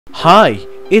Hi,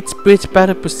 it's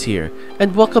Blitsplatapus here,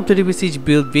 and welcome to the Besiege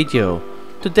build video.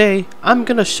 Today, I'm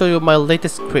gonna show you my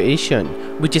latest creation,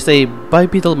 which is a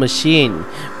bipedal machine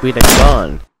with a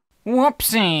gun.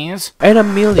 Whoopsies! And a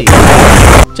melee,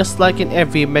 just like in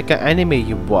every mecha anime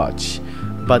you watch.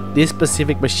 But this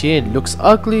specific machine looks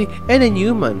ugly and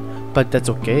inhuman, but that's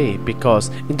okay because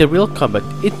in the real combat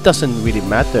it doesn't really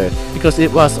matter because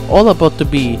it was all about to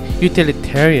be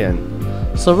utilitarian.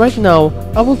 So right now,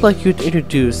 I would like you to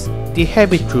introduce the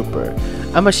Heavy Trooper,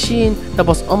 a machine that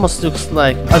almost looks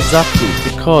like a Zaku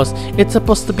because it's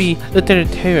supposed to be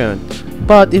utilitarian,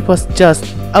 but it was just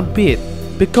a bit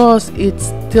because it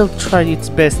still tried its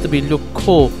best to be look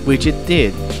cool, which it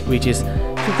did, which is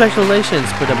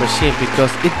congratulations for the machine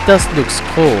because it does look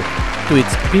cool to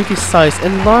its beauty size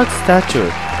and large stature.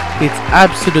 It's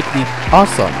absolutely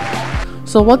awesome.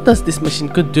 So what does this machine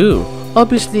could do?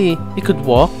 Obviously, it could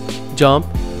walk, jump,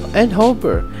 and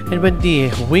hover, and when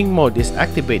the wing mode is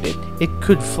activated, it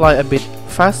could fly a bit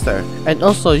faster, and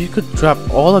also you could drop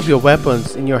all of your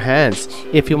weapons in your hands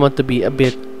if you want to be a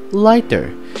bit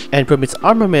lighter. And from its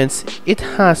armaments, it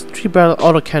has 3-barrel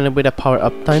autocannon with a power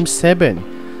up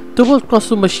 ×7, dual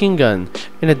crossbow machine gun,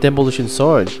 and a demolition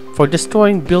sword for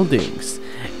destroying buildings,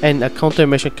 and a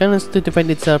countermeasure cannons to defend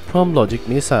itself from logic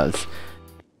missiles.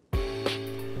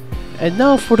 And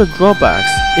now for the drawbacks,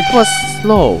 it was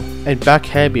slow and back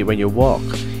heavy when you walk.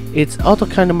 Its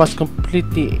autocannon was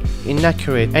completely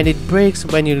inaccurate and it breaks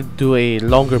when you do a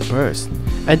longer burst.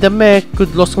 And the mech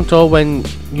could lose control when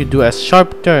you do a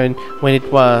sharp turn when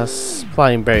it was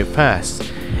flying very fast.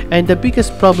 And the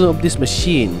biggest problem of this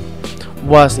machine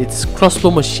was its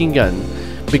crossbow machine gun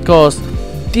because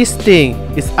this thing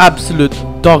is absolute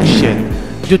dog shit.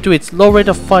 Due to its low rate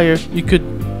of fire, you could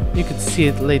see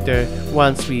it later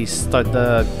once we start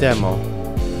the demo.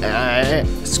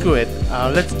 Screw it.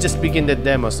 Let's just begin the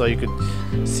demo so you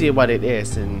could see what it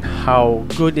is and how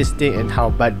good this thing and how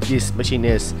bad this machine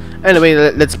is. Anyway,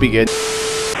 let's begin.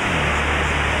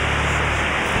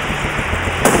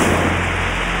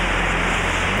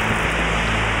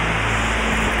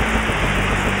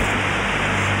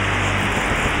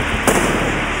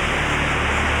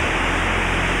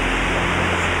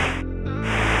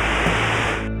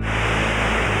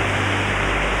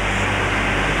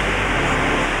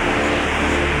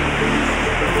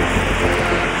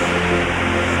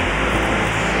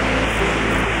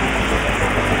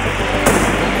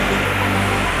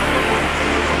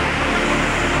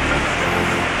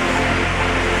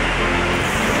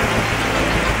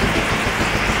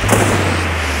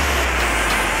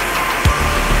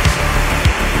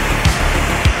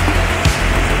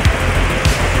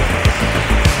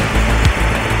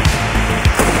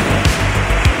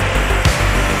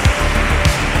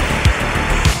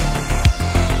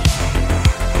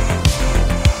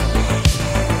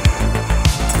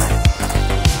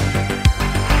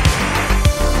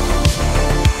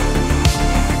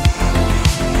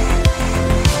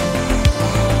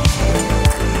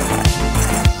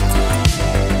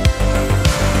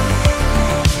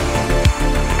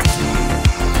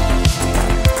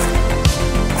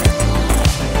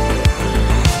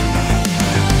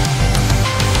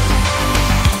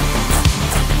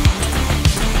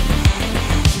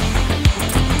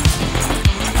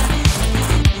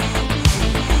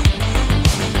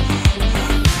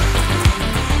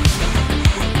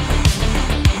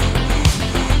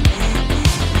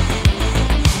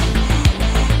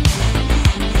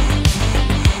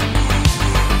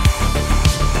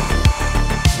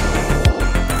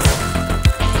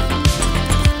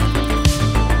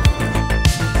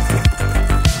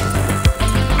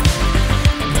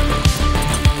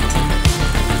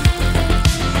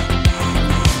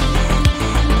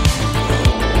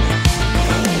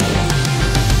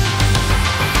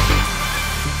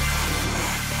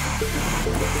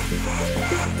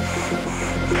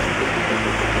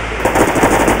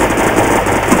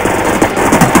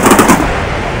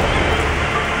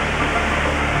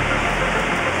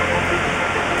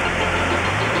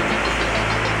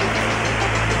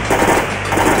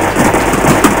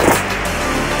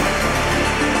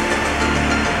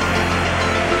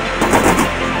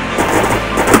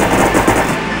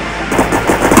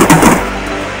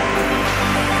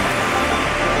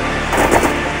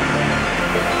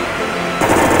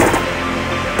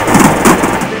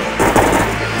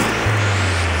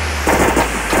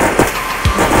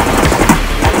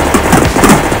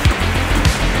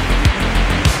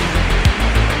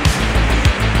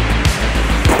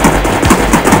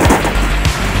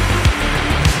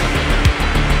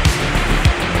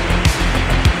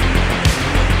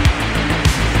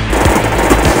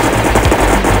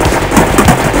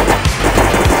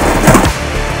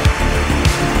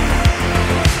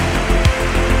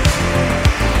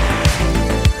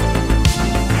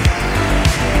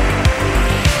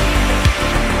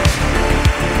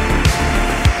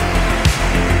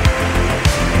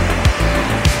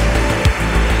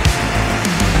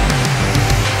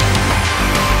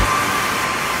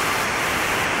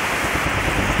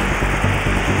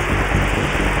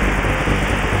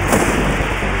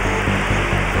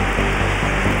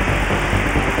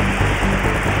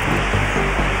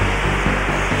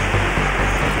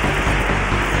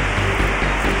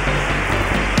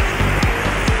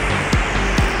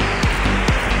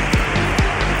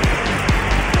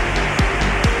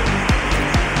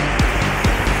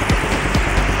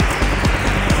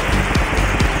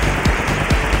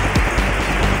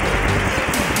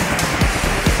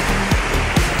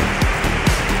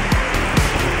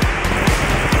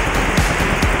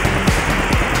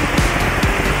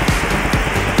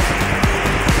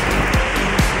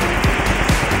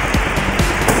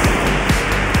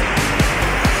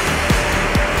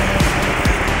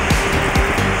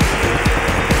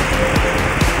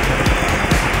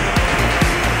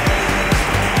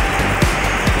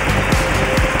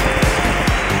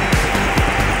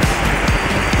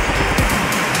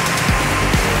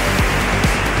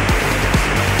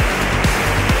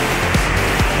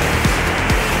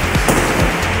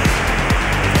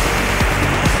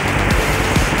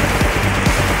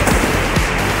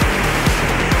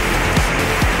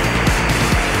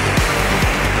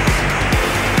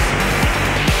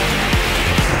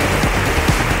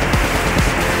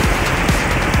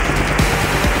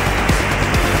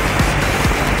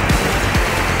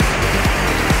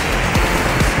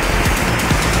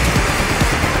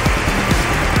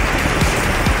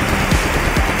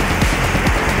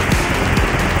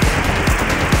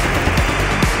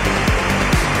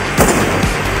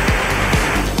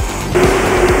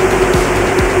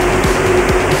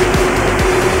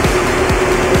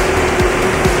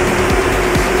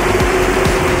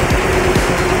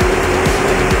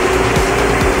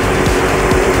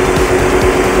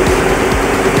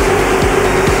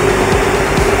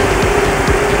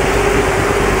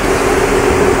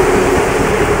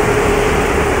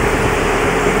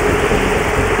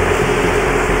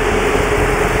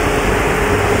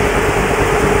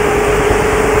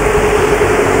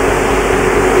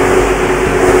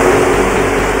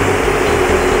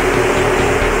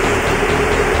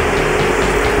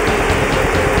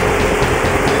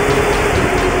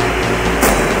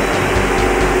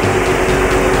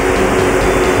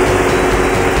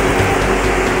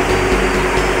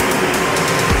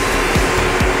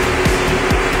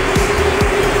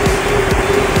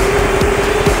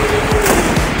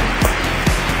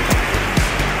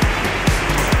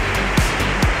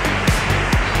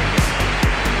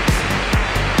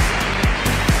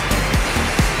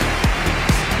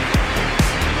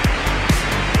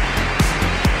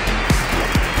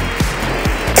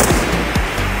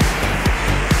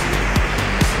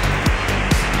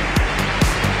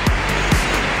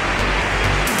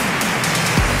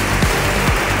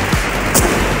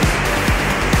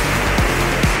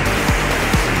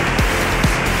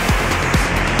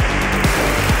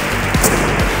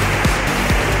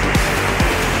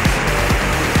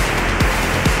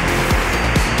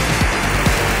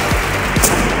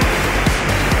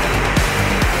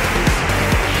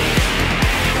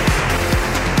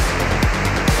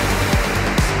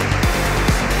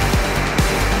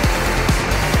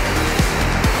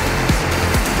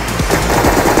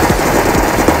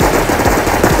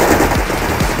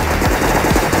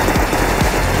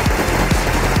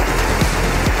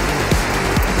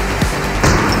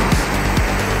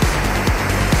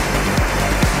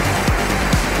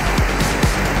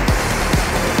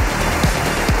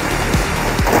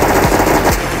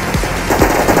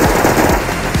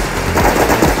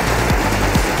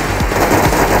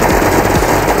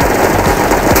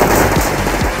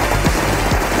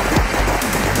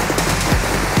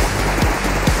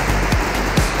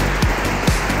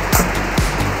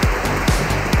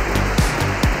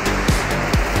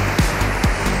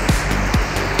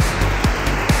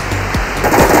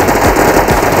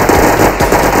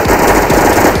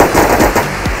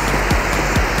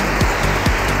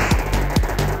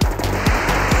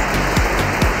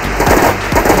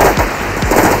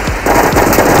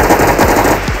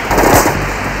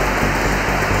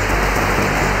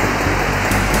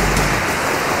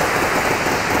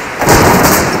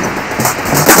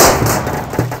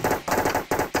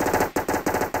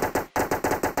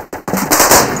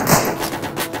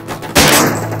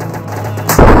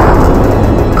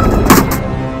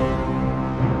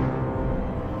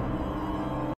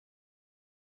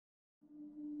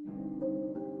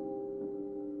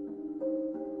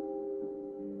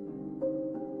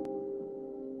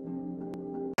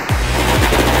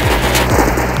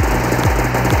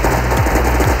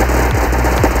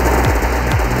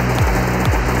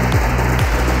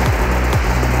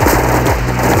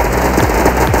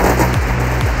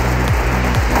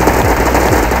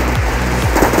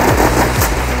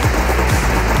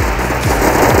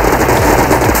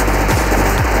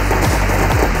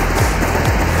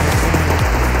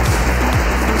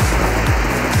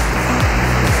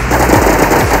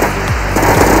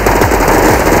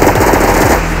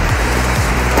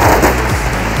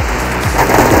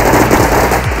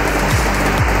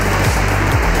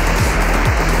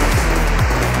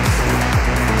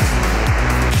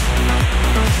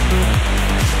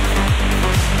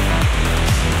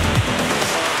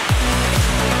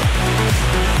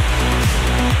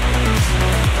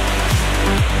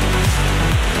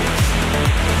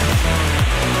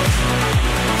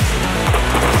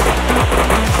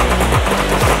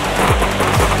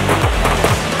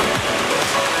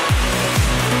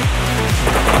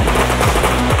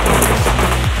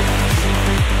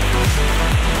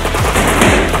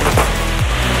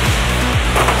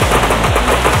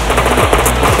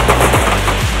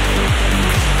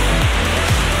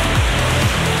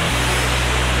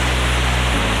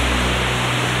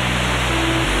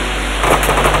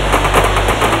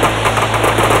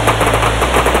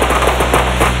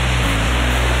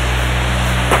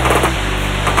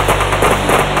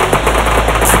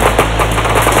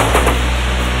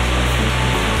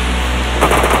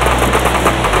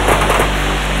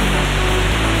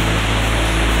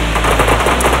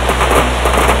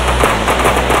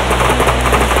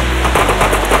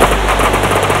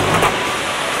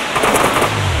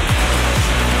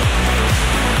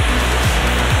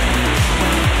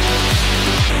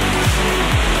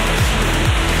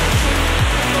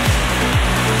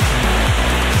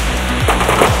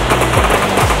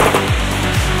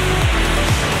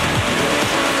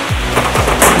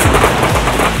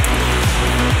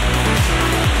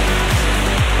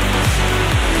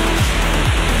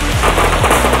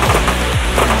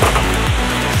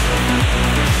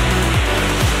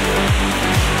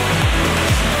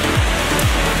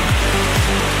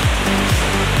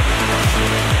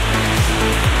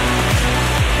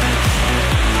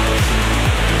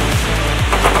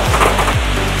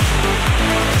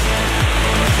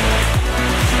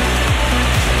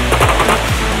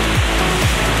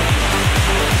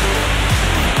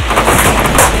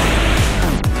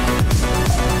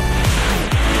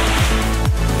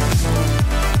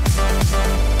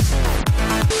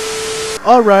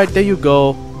 Alright, there you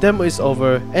go. Demo is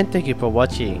over and thank you for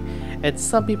watching. And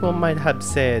some people might have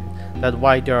said that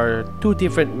why there are two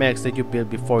different mechs that you built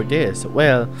before this.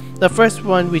 Well, the first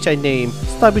one, which I named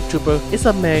Stubby Trooper, is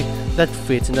a mech that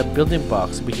fits in a building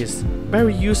box, which is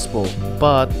very useful,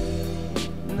 but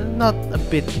not a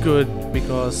bit good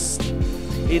because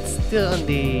it's still on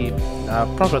the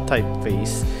prototype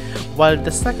phase. While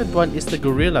the second one is the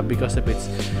gorilla because of its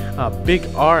big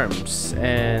arms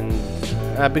and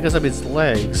because of its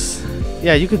legs.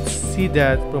 Yeah, you could see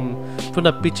that from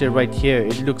the picture right here.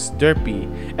 It looks derpy,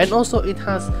 and also it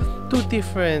has two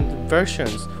different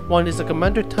versions. One is the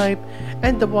commander type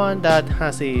and the one that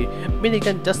has a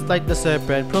minigun just like the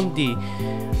serpent from the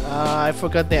I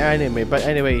forgot the anime, but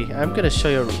anyway, I'm gonna show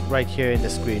you right here in the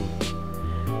screen.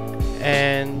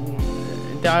 And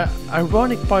the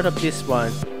ironic part of this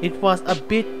one, it was a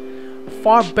bit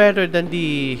far better than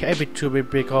the heavy trooper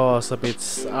because of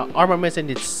its armaments and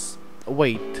its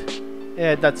weight.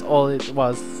 Yeah, that's all it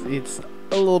was. It's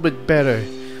a little bit better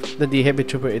than the heavy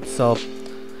trooper itself,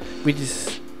 which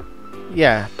is,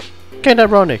 yeah, kinda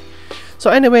ironic.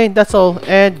 So anyway, that's all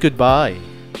and goodbye.